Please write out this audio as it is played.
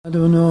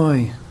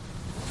Adonai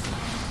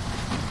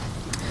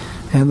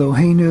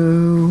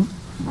Eloheinu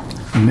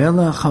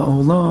Melech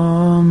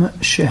HaOlam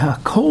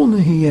Shehakol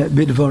Nehiyeh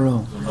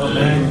Bidvaro.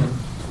 Amen.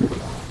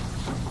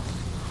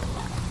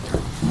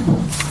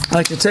 I'd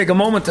like to take a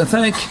moment to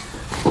thank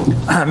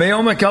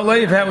Me'omek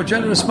Alev, our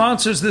generous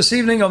sponsors this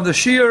evening of the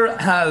Shir,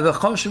 the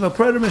Choshev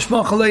Preder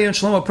Mishmach Alei and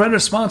Shlomo Preder,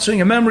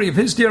 sponsoring in memory of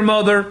his dear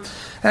mother,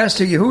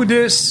 Esther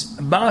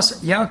Yehudis, Bas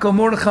Yaakov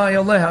Mordechai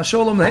Alei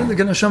HaSholom, the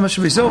Heilige Neshama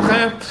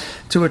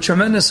Shvizoche, to a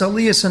tremendous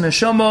Aliyas and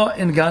Neshama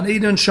in Gan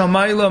Eden,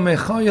 Shamayla,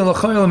 Mechayel,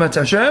 Achayel, Met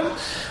Hashem.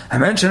 I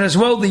mentioned as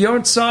well the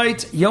yard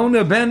site,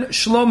 Yonah ben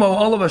Shlomo,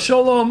 Olav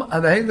HaSholom,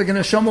 and the Heilige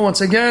Neshama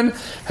once again,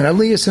 and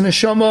Aliyas and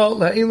Neshama,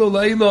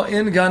 La'ilo,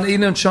 in Gan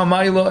Eden,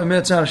 Shamayla,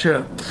 Met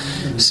Hashem.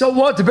 So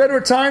what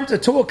better time to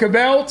talk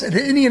about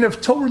the Indian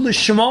of Torah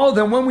Lishma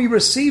than when we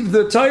received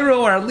the Torah,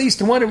 or at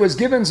least when it was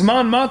given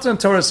Zman Matan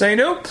Torah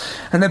Seinu,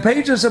 and the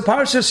pages of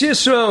Parshas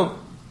Yisro.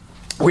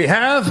 We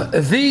have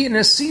the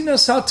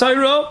Nesinas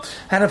HaTorah,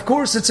 and of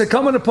course it's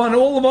incumbent upon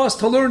all of us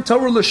to learn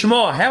Torah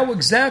Lishma. How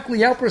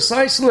exactly, how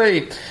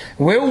precisely,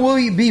 where will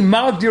we be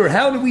magdir?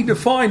 How do we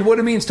define what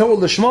it means Torah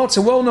Lishma? It's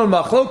a well-known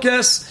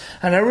machlokes,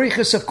 and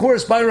Arichas, of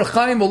course, by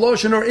Rechaim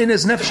Voloshener in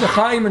his Nefesh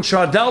Chaim and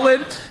Shar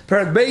Daled.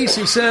 Perak Beis,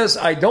 he says,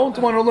 I don't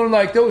want to learn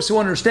like those who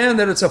understand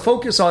that it's a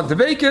focus on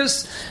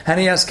Tevekas, and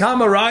he has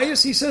Kama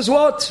Rayas. He says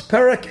what?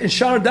 Perak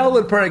Shar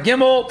Daled, Perak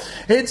Gimel.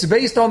 It's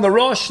based on the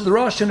Rosh and the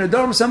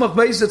Dharm Samach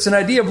Beis. It's an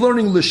idea of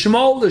learning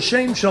Lishma,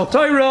 L'Shem Shal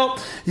Torah.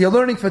 You're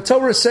learning for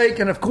Torah's sake,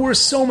 and of course,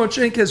 so much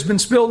ink has been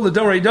spilled, the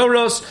Dorei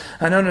Doros,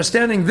 and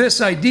understanding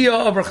this idea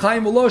of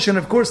Rechaim Volosh, and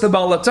of course the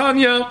Baal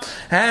Tanya,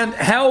 and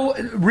how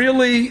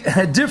really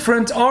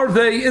different are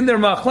they in their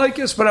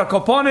machlekes. But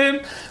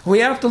Akoponim, we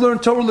have to learn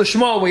Torah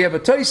Lishma. We have a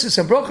Taisis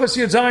and Brachas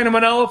Yud Zayin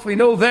and Aleph. We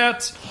know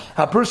that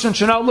a person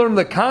should not learn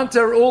the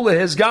Kanter, all of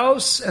his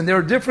Gauss, and there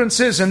are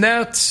differences in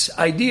that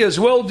idea as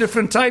well,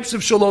 different types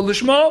of Shalom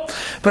Lishma.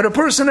 But a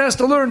person has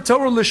to learn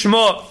Torah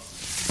Lishma.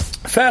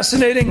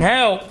 Fascinating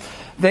how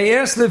they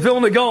asked the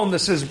Vilna Gaon.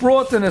 This is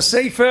brought in a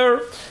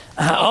sefer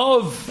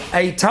of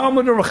a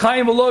Talmud of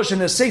Rechaim Voloshener,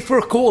 in a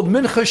sefer called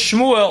Mincha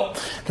Shmuel.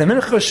 The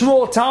Mincha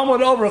Shmuel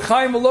Talmud of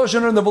Rechaim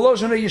Voloshener in the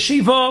Voloshener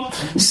Yeshiva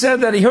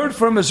said that he heard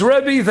from his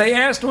Rebbe. They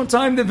asked one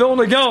time the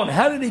Vilna Gaon,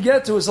 how did he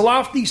get to his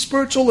lofty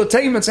spiritual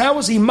attainments? How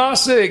was he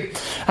masig?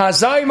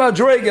 Hazai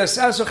Madregas,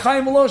 as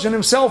Rechaim Voloshener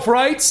himself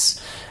writes.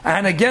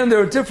 And again,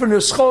 there are different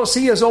nuschos.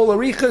 He has all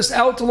arichas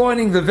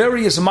outlining the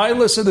various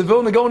milas of the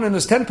Vilna Gaon in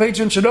his 10-page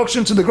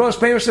introduction to the Gross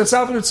Peirush and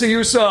Safed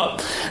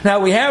Tziyusa.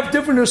 Now we have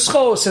different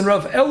nuschos in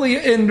Rav Eli,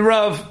 in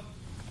Rav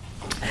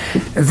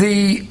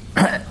the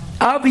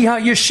Avi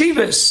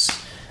HaYeshivas,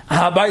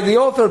 by the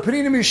author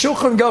Peninim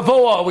Yeshulchan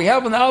Gavoa. We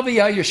have an Avi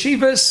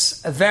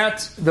HaYeshivas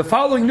that the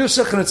following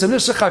nusach, and it's a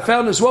nusach I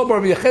found as well by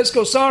Rabbi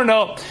Yechezkel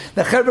Sarno,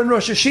 the Chevron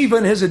Rosh Hashiva,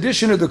 in his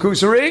edition of the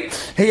Kuzari.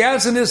 He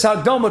has in his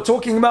Hagdama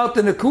talking about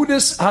the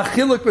Nekudas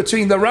HaChiluk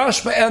between the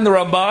Rashba and the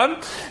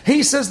Ramban.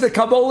 He says the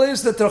Kabbalah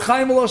is that the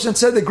Chaim Voloshener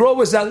said the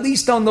Grove is at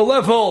least on the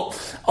level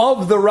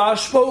of the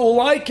Rashba,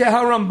 Ulai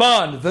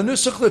HaRamban. The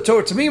nusach the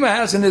Torah Tamima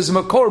has in his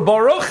Makor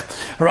Baruch,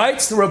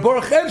 writes the Rabbi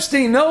Baruch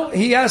Epstein, no,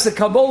 he has the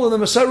Kabbalah, the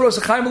Masaros,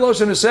 the Chaim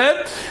Voloshener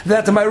said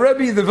that my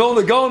Rebbe, the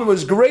Vilna Gaon,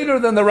 was greater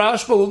than the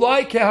Rashba,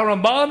 Ulai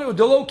KeHaRamban,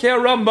 Udolo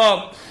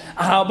KeHaRambam.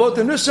 But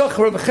the Nusach,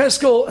 Rabbi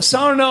Cheskel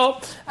Sarno,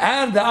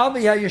 and the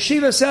Avi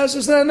HaYeshiva says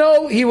is that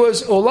no, he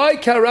was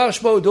Ulai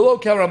KeRashba,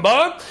 Udolo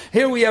KeRamban.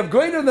 Here we have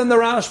greater than the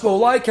Rashba,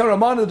 Ulai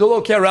KeRamban,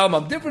 Udolo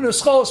KeRambam. Different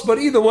nuschos, but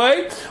either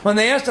way, when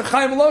they asked the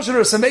Chaim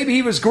Voloshener, so maybe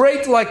he was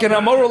great like an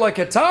Amor, like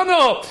a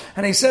Tano,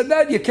 and he said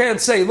that you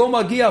can't say Lo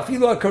Magia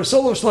Filo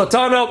Karsolo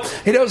Shlatano.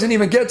 He doesn't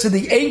even get to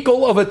the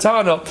ankle of a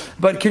Tano.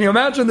 But can you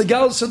imagine the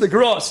Galus of the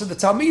Gross? So the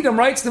Talmidim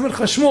writes the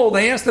Mincha Shmuel.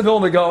 They asked the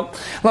Vilna Gaon,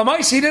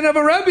 Lamais, he didn't have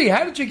a Rebbe.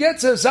 How did you get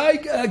to Zai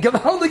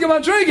Gavaldig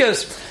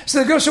Madregas?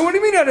 So they go, so what do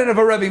you mean I didn't have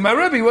a Rebbe? My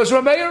Rebbe was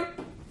Rameir.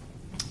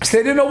 So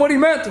they didn't know what he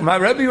meant. My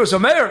Rebbe was a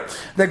mayor.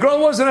 The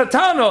girl wasn't a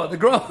Tano. The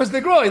girl was the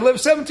girl. He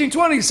lived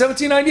 1720,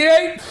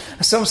 1798.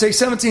 Some say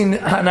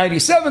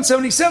 1797,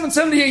 77,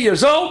 78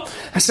 years old.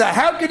 So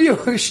how could you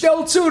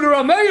shtel to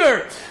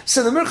Rameir?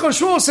 So the Mincha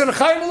Shmuel said,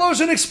 Chaim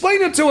Voloshener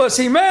explained it to us.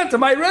 He meant,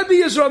 my Rebbe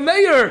is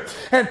Rameir.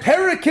 And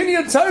Perak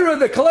Kinyan Torah,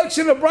 the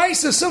collection of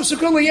Brisa,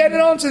 subsequently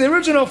added on to the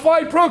original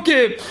 5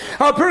 Prokim.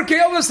 Perkei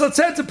Elvis, let's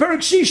head to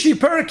Perak Shishi,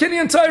 Perak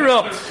Kinyan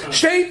Torah.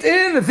 Straight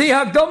in the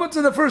Hagdama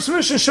to the first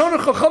mission, Shona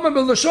Chachamim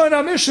B'Lashon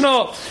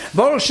HaMishnah,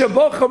 Baruch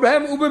Shabach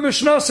Abraham Ube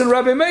Mishnas, and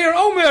Rabbi Meir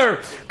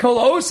Omer, Kol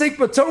Osek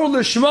B'Torah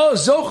Lishma,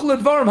 Zoch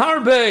L'Dvarim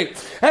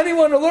Harbe.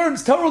 Anyone who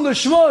learns Torah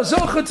Lishma,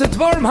 Zoch to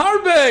Dvarim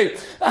Harbe.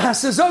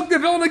 Says Zog the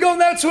Vilna Gaon,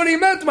 that's what he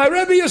meant. My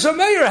Rebbe is a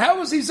mayor. How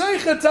was he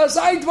Zeichet to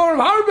Zay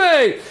Dvarim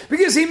Harbe?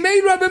 Because he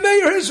made Rabbi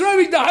Meir his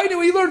Rebbe.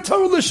 Dahainu, he learned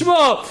Torah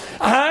Lishma.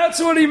 That's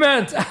what he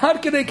meant.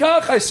 Ad Kedei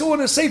Kach, I saw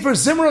in a sefer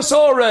Zimras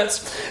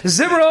Oretz.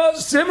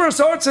 Zimras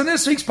Oretz in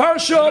this week's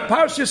Parsha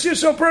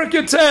Yisro Perek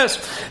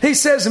Yutes. He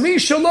said, says, Mi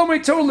Shalom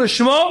Torah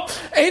Lishma,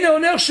 Eino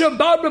Nechsha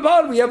Bar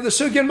Bebar. We have the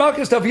Sugyan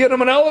Makas of Yedam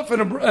and Aleph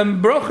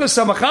and Brachas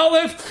Samach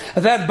Aleph,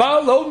 that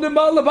Baal Lom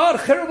Nebal Labar,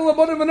 Cherev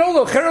Labar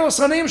Manolo, Cherev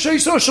Sanim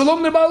Shaiso,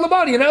 Shalom Nebal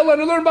Labar. You're not allowed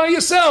to learn by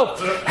yourself.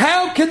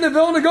 How can the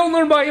Vilna Gaon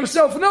learn by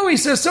himself? No, he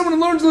says someone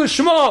who learns the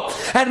Shema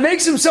and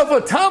makes himself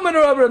a Talmud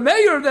or a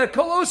mayor that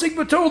Kolosik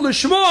B'Torah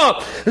Lishma,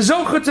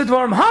 Zochet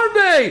Dvarim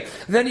Harbe,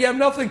 then you have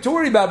nothing to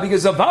worry about,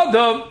 because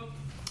Avada,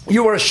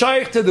 you are a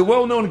shaykh to the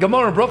well-known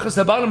Gemara Brachas,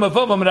 the bottom of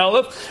Vav and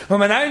Aleph.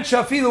 V'manayin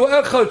shafilu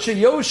echad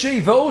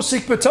sheyoshi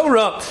v'osik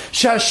b'Torah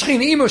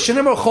shashchin imo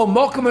shenemar chol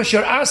mokum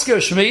asher asker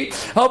shmi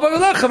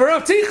al-bavelecha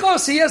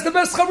v'ravtichas. He has the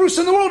best chavrus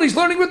in the world. He's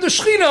learning with the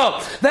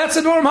Shechina. That's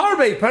a Dvarim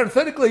Harbe.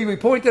 Parenthetically, we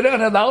pointed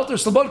out how the Alter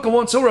Slabodka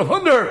once over of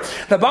Hunder,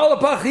 the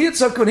Balapach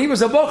Yitzchak, when he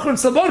was a Bachar in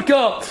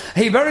Slabodka,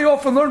 he very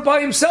often learned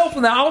by himself,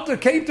 and the Alter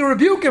came to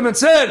rebuke him and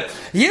said,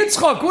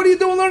 Yitzchak, what are you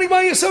doing learning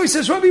by yourself? He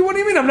says, Rabbi, what do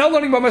you mean? I'm not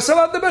learning by myself.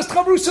 I have the best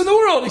chavrus in the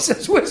world. He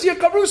says, where's your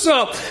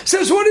chavrusa? He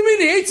says, what do you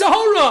mean? The Yetzer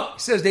Hara. He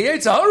says, the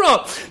Yetzer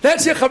Hara.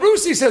 That's your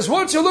chavrusa. He says,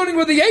 once you're learning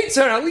with the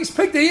Yetzer, at least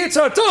pick the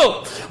Yetzer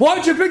Tov.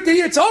 Why'd you pick the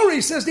Yetzer Hara?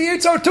 He says, the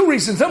Yetzer, two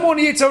reasons. Number one,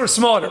 the Yetzer is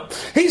smarter.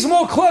 He's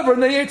more clever than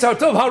the Yetzer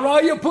Tov.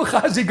 Haraya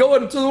Puchazi, go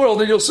into the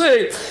world, and you'll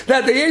see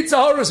that the Yetzer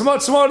Hara is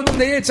much smarter than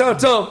the Yetzer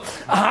Tov.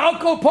 I'll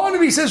go upon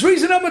him. He says,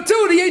 reason number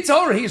two, the Yetzer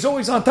Hara, he's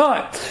always on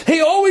time. He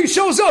always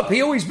shows up.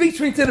 He always beats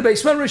me to the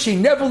base. He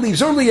never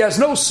leaves early. He has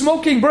no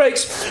smoking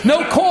breaks,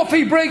 no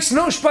coffee breaks,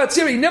 no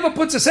spatzir. He never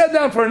puts his head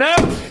down for a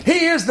nap.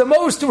 He is the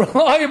most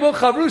reliable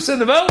chavrus in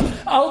the world.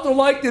 Alter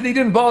liked it. He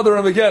didn't bother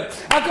him again.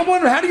 I can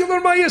wonder, how do you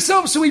learn by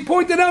yourself? So he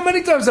pointed out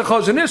many times the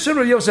Chazon Ish,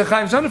 Yosef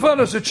Chaim Zanafan,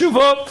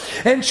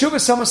 Tshuva, and Tshuva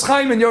Samas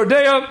Chaim in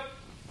Yordea.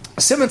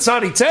 Simon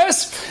Tzadi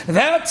Tes,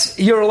 that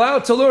you're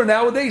allowed to learn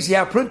nowadays.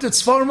 Yeah, printed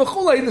Sfarim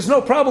Mechulei, there's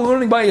no problem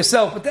learning by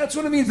yourself. But that's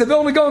what it means. The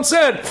Vilna Gaon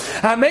said,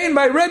 Amen,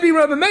 my Rebbe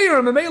Meir,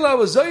 and Mamela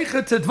was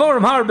Zeichet to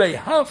Dvarim Harbe,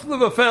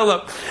 Haflev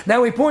Afela.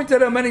 Now, we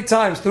pointed out many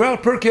times,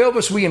 throughout Pirkei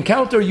Avos, we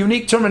encounter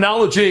unique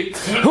terminology.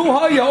 Hu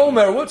Haya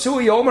Omer, what's Hu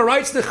Haya Omer?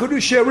 Writes the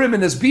Chedush Yerim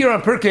in his beer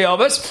on Pirkei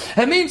Avos.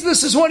 It means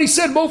this is what he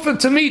said both in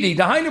Tamidi.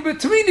 The Hainu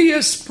B'Tamidi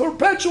is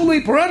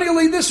perpetually,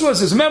 perennially, this was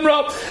his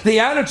memra, the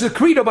adage, the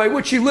credo by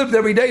which he lived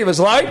every day of his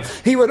life.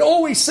 He would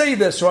always say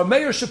this, or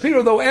Meir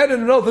Shapiro, though, added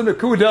another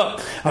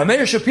Nakuda.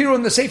 Meir Shapiro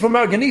in the Sefer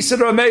Marganisa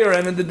or Meir,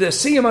 and in the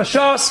Desiyam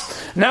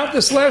Hashas, not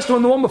this last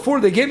one, the one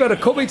before, they gave out a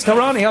Kovetz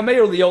Tarani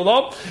HaMeir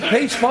Liolam,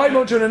 page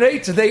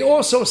 508, they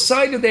also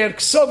cited, they had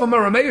Ksavam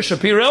or Meir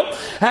Shapiro,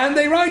 and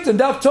they write in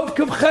Daf Tov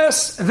Kuf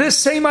Ches, this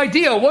same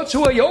idea, what's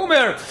Hu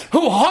Hayomer?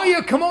 Hu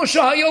Haya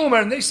Kamosha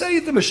Hayomer, and they say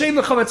it to M'Shem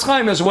L'Chavetz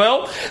Chaim as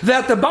well,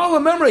 that the Baal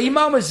HaMemra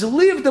Imam has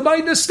lived by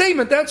this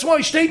statement. That's why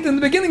he stated in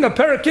the beginning of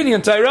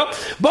Parakinian Torah,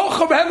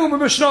 I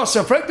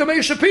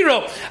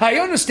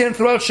understand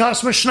throughout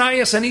Shas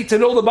Mishnayos I need to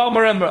know the Baal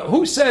Meremra.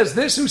 Who says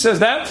this? Who says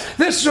that?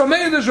 This is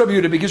Rameir, this is Rabbi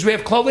Yehuda, because we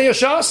have Klalei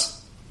Shas.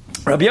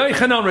 Rabbi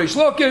Yochanan Reish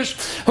Lakish.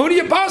 Who do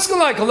you pass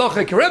like?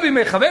 Halacha Rebbe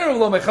Mechaver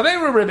Lo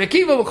Mechaver Rebbe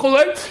Kiva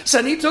V'Chulei.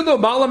 Sanito the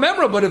Baal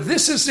HaMemra. But if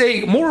this is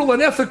a moral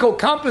and ethical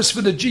compass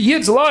for the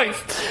Yid's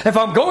life, if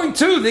I'm going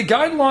to the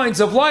guidelines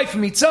of life,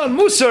 Mitzah and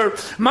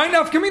Musar, my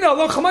nafkamina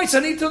Halacha Mai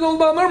Sanito the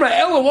Baal HaMemra.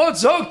 Ella what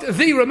zogt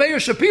the Rameir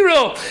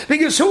Shapiro,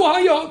 because who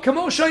Hayo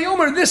Kamosh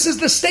Hayomer. This is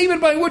the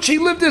statement by which he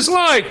lived his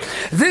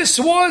life. This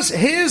was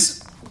his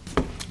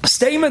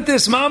statement.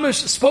 This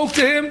mamish spoke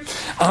to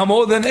him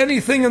more than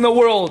anything in the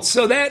world.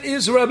 So that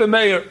is Rebbe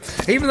Meir.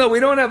 Even though we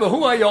don't have a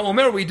Hu Haya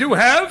Omer, we do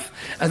have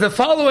the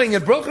following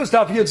in Brochus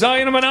Daf Yud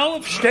Zayin and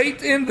Aleph,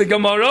 state in the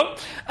Gemara.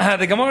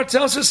 The Gemara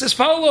tells us as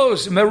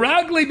follows: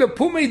 Meragli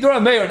bepumei dra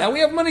Meir. Now we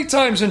have many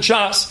times in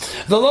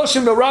Shas the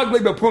Loshen Meragli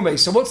bepumei.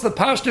 So what's the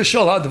Pashto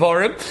Shel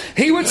Hadvarim?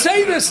 He would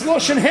say this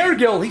Loshen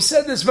Hergil. He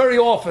said this very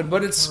often,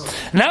 but it's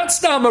not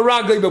Stam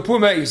Meragli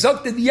bepumei.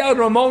 Zok the Yad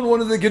Ramon, one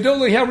of the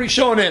Gedolei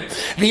Harishonim.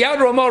 The Yad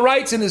Ramon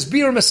writes in his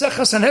Bir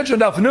Mesechas Sanhedrin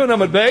Daf Nun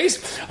Amud Beis,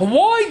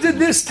 why did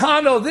this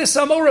Tano, this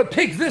Amora,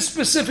 pick this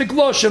specific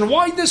Loshen?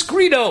 Why this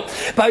credo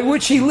by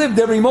which he lived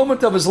every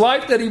moment of his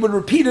life, that he would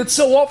repeat it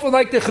so often,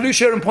 like the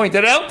Chedush Yerim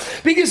pointed out?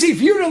 Because he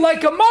viewed it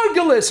like a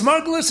margalis.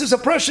 Margalis is a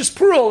precious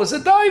pearl, is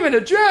a diamond,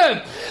 a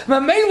gem.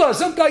 Mamela,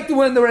 something like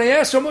when they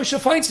asked Moshe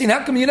Feinstein,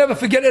 how come you never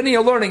forget any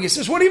of your learning? He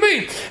says, what do you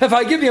mean? If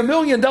I give you $1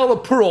 million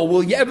pearl,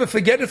 will you ever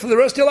forget it for the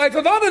rest of your life?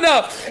 Not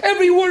enough.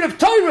 Every word of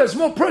Torah is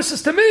more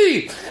precious to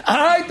me.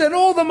 Alright, than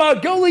all the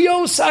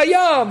Margolios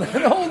Ayam,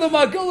 and all the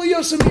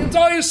Margolios in the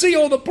entire sea,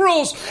 all the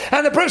pearls,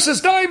 and the precious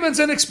diamonds,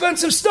 and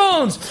expensive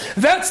stones.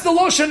 That's the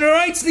Loshen,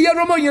 writes the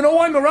Yerama. You know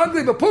why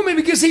Meragli Bapumi?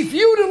 Because he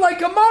viewed it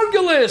like a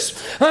Margalis.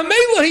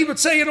 Mela, he would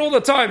say it all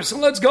the time. So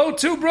let's go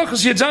to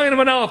Brachas Yud Zayin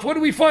and Aleph. What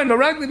do we find?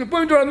 Meragli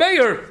Bapumi to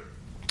Meir.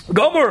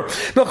 Gomer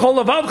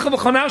b'cholavavcha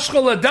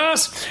v'chonashcha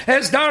ladas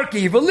as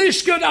darki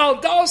v'lishkon al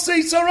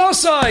dasei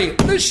sarasai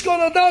lishkon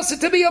al dasei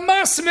to be a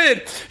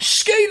masmid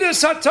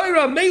shkedas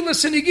hatayra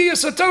melis and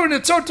yigiyas hatayra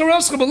netzor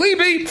tarascha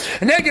belibi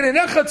neged and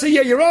echat to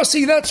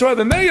yerasi. That's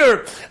Rabbi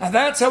Meir, and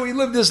that's how he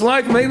lived his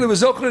life. Meili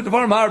was zochred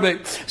dvar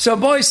marbe. So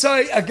boy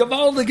say a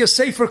gavaldig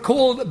sefer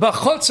called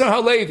B'chotzar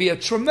Halevi, a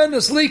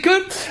tremendous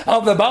likud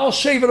of the Baal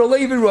Shevet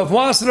Halevi Rav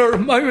Wasner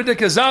Meirdik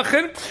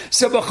Azachin.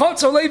 So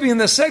B'chotzar Halevi in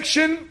the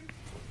section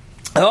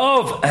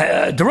of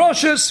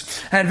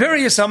droshes and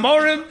various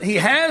amorim, he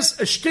has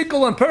a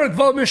shtickle on Perak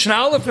Vav Mishnah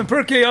Aleph and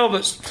Perkei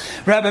Avos.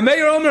 Rabbi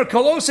Meir Omer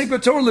Kolosei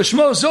B'Torah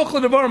L'Shmo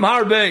Zochel Devarim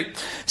Harbe.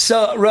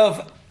 So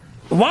Rav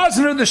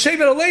Wasner, the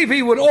Shevet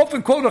Halevi, would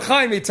often quote a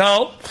Chaim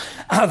Vital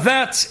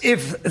that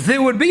if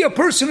there would be a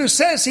person who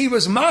says he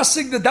was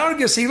masig the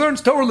dargis, he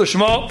learns Torah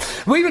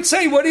L'Shmo, we would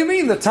say, what do you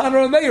mean? The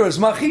Tanur Meir is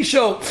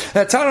machisho.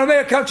 The Tanur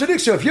Meir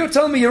contradicts you. If you're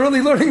telling me you're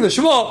really learning the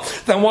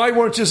Shmo, then why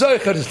weren't you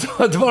Zaycha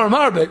Dvar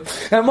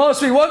Marbek? And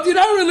must be, what you're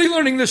not really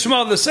learning the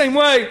Shmo the same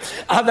way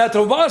that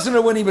Rav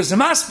Wasner, when he was a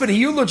maspid, he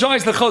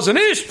eulogized the Chazon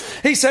Ish.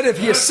 He said,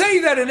 if you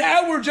say that in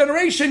our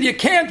generation you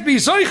can't be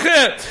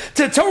Zaycha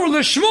to Torah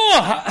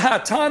L'Shmo,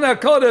 Hatana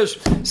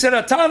Kodesh said,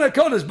 Hatana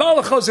Kodesh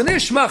Bala Chazon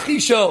Ish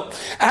machisho.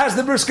 As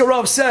the Brisker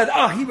Rav said,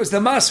 he was the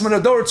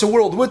Masman Adoritza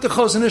world with the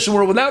Chazon Ish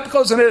world, without the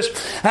Chazon Ish.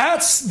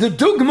 That's the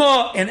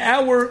Dugma in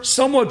our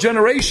somewhat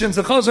generations,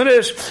 the Chazon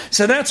Ish.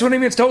 So that's what he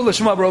means, Torah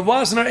L'Shma. Rav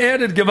Wasner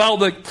added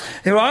Gevaldik.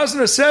 Rav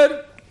Wasner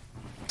said,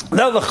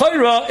 now the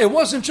Chayra, it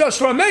wasn't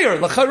just Rav Meir.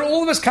 The Chayra,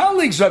 all of his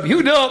colleagues, Rabbi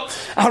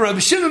Yehuda, Rabbi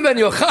Shimon ben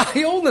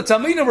Yochai, all the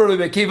Tamina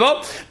Rabbi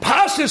Akiva,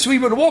 Pashtus, we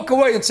would walk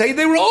away and say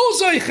they were all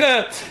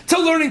Zeiche to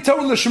learning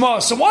Torah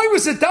L'Shma. So why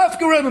was it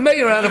Dafka Rabbi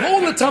Meir out of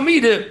all the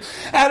Tamidim,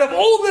 out of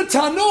all the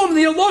Tanoim,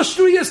 the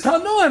illustrious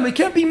Tanoim? It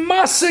can't be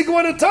Masig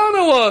what a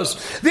Tana was.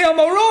 The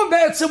Amoram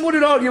Batsim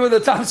wouldn't argue with the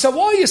Tana. So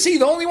why is he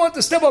the only one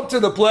to step up to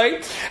the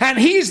plate? And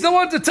he's the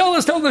one to tell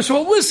us Torah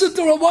L'Shma. Listen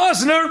to Rav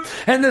Wasner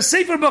and the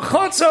Sefer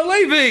B'chotzar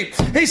Levi.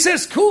 He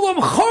says, Kulam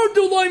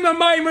chardu loim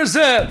ha'maymer.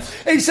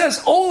 He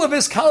says, all of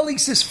his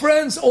colleagues, his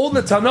friends, all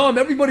the Tanoim,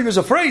 everybody was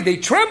afraid. They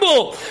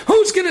tremble.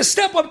 Who's going to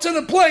step up to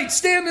the plate,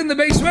 stand in the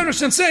base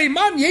medrash and say,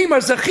 Man yemar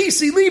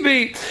zachisi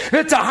libi,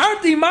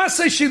 v'taharti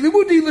masay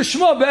shilibudi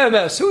l'shma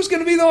be'emes. Who's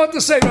going to be the one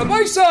to say,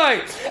 Rabbi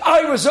Sai,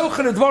 I was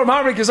zochen at Dvar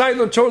Marek because I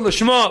learned Torah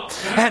L'Shma.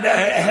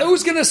 And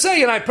who's going to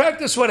say, and I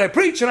practiced what I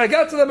preach, and I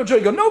got to the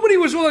Madrigal. Nobody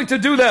was willing to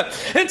do that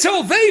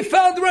until they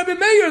found Rabbi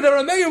Meir. The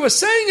Rabbi Meir was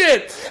saying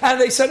it.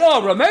 And they said,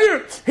 Rabbi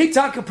Meir, he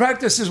taka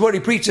practices what he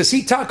preaches.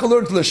 He taka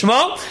learned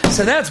L'Shma.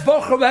 So that's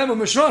Bochar B'hem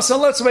Mishnah. So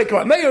let's make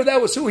Rabbi Meir.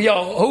 That was who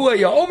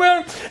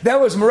Omer. That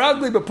was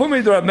Meragli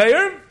B'Pumi Rabbi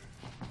Meir.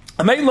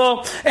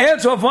 Ameilo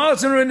adds Rav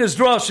Wasner in his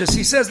drushes.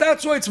 He says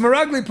that's why it's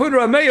Meragli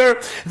Pudra Meir,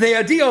 the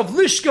idea of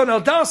Lishkan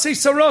al Dasi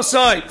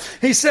Sarasai.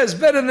 He says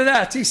better than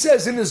that. He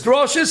says in his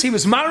drushes he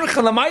was Marich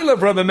and Ameila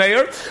of Rabbi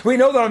Meir. We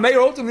know that Rabbi Meir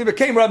ultimately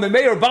became Rabbi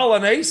Meir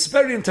Balanais,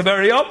 buried in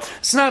Tiberia.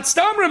 It's not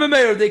Stam Rabbi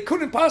Meir. They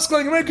couldn't pass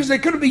like Meir because they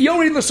couldn't be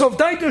Yori L'Sof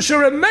Daito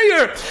Rabbi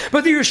Meir.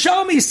 But the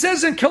Yerushalmi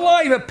says in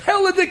Kilayim, a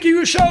Peladik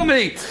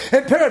Yerushalmi,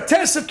 in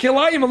Parates of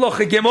Kilayim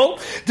Alocha Gimel,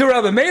 the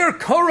Rabbi Meir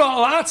Korah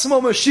al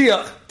Atzmo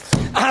Mashiach.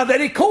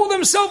 That he called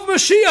himself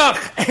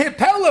Mashiach.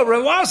 Pella,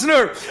 Rav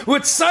Wasner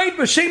would cite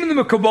Mashiach in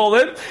the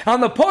Mekabolim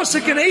on the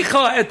Pasuk in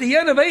Eicha, at the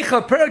end of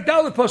Eicha, Perak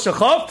Dalet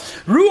Pasachov,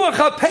 Ruach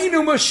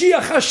HaPeinu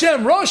Mashiach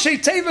Hashem, Rashi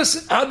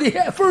Tevis,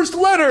 the first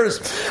letters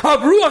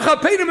of Ruach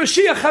HaPeinu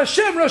Mashiach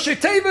Hashem, Rashi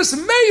Tevis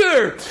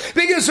Meir,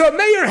 because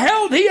Meir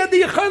held he had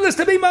the Yechilis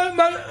to be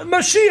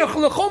Mashiach,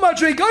 L'chol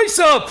Madrei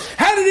Gaisav.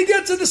 How did he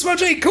get to this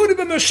Madrei? He could have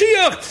been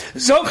Mashiach.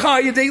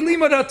 Zocha Yedei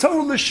Limad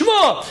HaTorah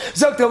L'Shma.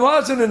 Zok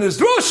Rav Wasner in his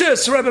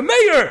drushes, Rabbi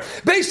Meir,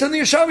 based on the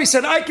Yerushalmi,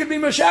 said, I can be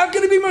Mashiach. How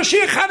can he be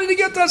Mashiach? How did he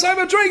get to Azai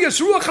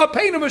Madrigas? Ruach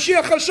HaPeinu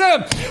Mashiach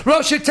Hashem.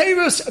 Rashi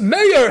Tevis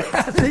Meir.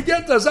 How did he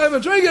get to Azai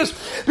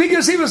Madrigas?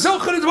 Because he was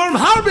Zochar Dvarim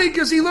Harbi,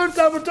 because he learned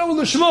Torah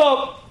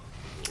L'Shma.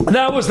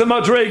 That was the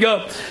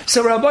Madrega.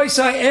 So Rabbi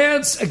Sai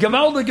adds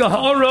Gamal de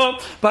Gahara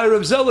by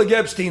Rav Zelig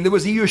Epstein. There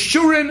was a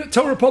Yeshurin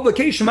Torah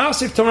publication,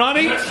 Masif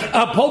Torani,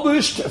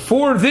 published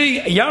for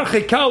the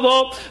Yarchei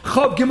Kala,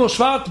 Chav Gimel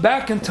Shvat,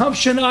 back in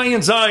Tavshin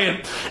Ayin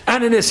Zion.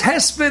 And in his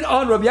Hesped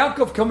on Rav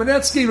Yaakov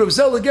Kamenetsky, Rav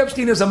Zelig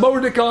Epstein is a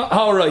Mordecai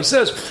Hara. He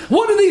says,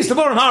 what are these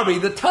Devarim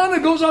Harbi? The Tana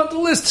goes on to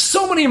list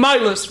so many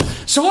milas.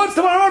 So what's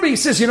Devarim Harbi? He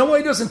says, you know why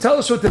he doesn't tell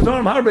us what the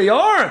Devarim Harbi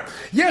are?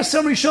 Yes,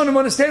 some Rishonim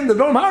understand the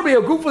Devarim Harbi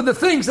are good for the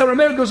things that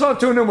Rameir goes on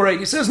to enumerate.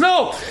 He says,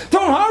 no.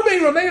 Devarim Harbi,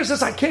 Rameir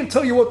says, I can't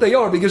tell you what they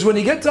are, because when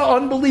you get to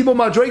unbelievable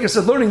Madregas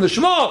of learning the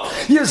Shema,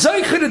 you're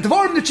Zeichid a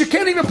Dvarim that you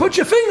can't even put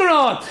your finger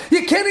on.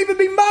 You can't even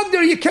be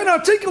Magdir. You can't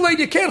articulate.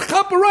 You can't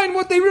chaparine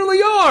what they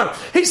really are.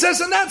 He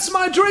says, and that's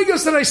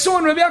Madregas that I saw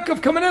in Rav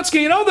Yaakov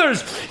Kamenetsky and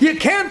others. You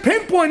can't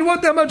pinpoint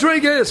what that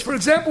Madrega is. For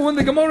example, when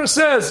the Gemara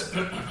says,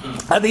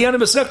 At the end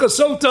of Masechah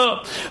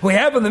Sota, we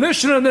have in the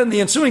Mishnah and then the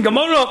ensuing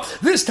Gemara,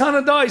 this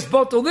Tana dies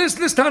bottle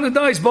this Tana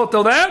dies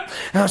bottle that.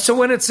 So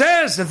when it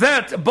says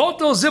that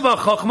bottle ziva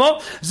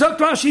chachma, Zok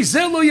Rashi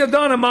zelo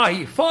yadana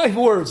mahi, 5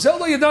 words,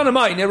 zelo yadana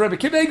mahi. Now Rabbi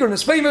Akiva Eiger in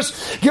his famous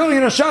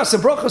Gilyon Shas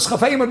and Brachos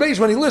Chafayim and Beis,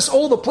 when he lists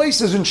all the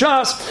places in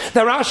Shas,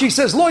 that Rashi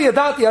says lo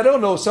yadati, I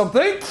don't know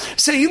something.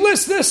 So he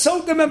lists this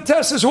Sota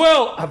Memtes as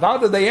well.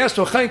 Avada, they asked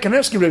Chaim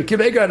Kanevsky, Rabbi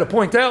Akiva Eiger had to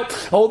point out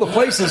all the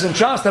places in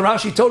Shas that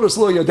Rashi told us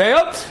lo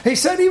yadea. He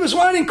said he was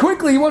writing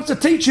quickly. He wants to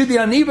teach you the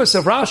anivas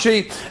of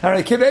Rashi.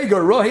 Akiva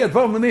Eiger, Rohi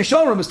Advarim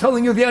L'Misharim, is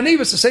telling you the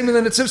anivas, the same thing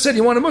that Nitziv said.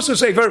 You want a Mussar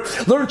Sefer,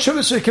 learn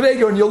Shuvas Akiva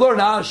Eiger, and you'll learn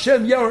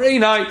Hashem Yer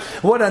Einai,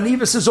 what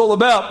anivas is all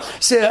about.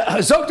 Say,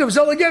 Zoktav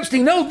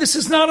Zelagevsky, no, this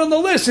is not on the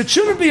list. It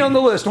shouldn't be on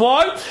the list.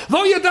 Why?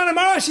 Though Yadan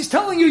Marash, he's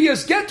telling you, you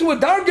get to a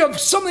darga of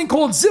something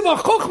called Ziva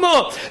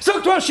Chochma.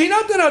 Zoktav Rashi,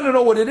 not that I don't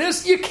know what it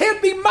is. You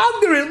can't be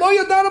Magdir it. Lo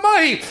Yadan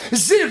Amahi.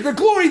 Ziv, the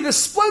glory, the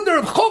splendor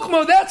of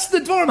Chochma, that's the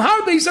Dvarim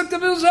Harbi,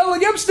 Zoktav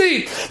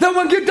Zelagevsky. That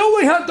when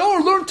Gedolei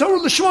Hador learn Torah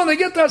L'Shma, they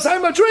get to Asai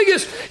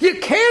Madrigas. You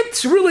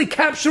can't really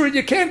capture it.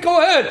 You can't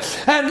go ahead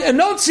and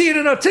enunciate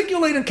and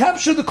articulate and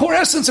capture the core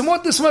essence and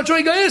what this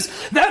Madriga is.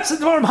 That's the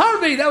Dvarim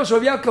Harbi. That was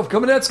Rav Yaakov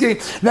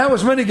Kamenetsky. That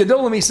was many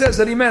Gedolim. He says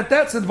that he meant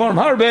that's the Dvarim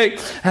Harbi,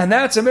 and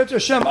that's a Mitzvah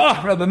Shem.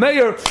 Rabbi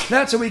Meir.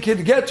 That's how we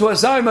could get to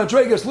Asai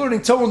Madrigas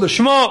learning Torah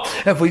L'Shma.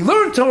 If we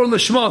learn Torah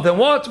L'Shma, then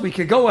what? We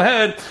could go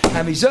ahead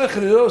and be Zechir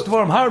to those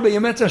Dvarim Harbi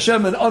and Mitzvah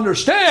Shem and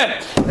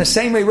understand. The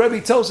same way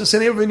Rebbe tells us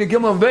in every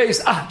Gimel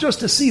Beis, just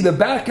to see the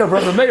back of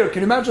Rabbi Meir.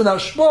 Can you imagine how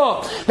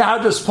Shma, how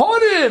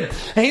disappointed?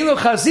 And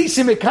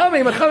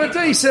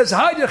he says,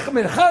 I'm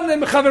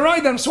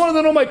sworn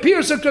that all my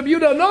peers, Dr.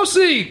 Yehuda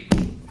Nossi.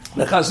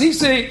 The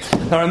Chazisi,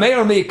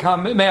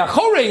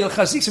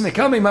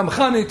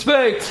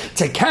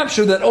 to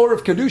capture that aura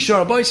of Kedusha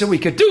Rabbi, we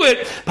could do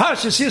it.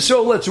 Pashas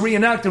Yisrael, let's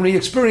reenact and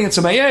re-experience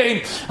a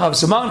Mayain of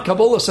Zaman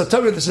Kabbalah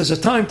Satorah. This is a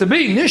time to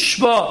be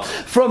Nishba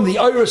from the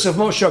iris of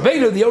Moshe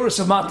Rabbeinu, the iris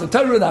of Matan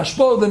Torah, the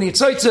Hashpah, the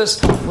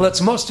Nitzitzis. Let's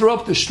muster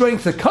up the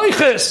strength, the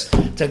Kaiches,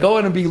 to go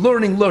in and be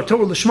learning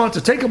Torah L'Shma, to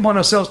take upon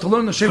ourselves to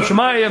learn the Shem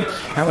Shemayim,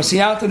 and we'll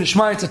see out in the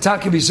Shemayim to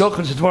Taki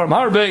B'Zocher to Dvarim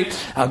Harbi.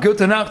 A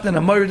gute Nacht and a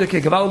Moirdik,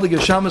 a Gewaldige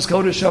Shamas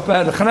Kodesh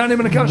Shafad, a Chananim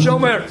and a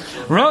Kashomer.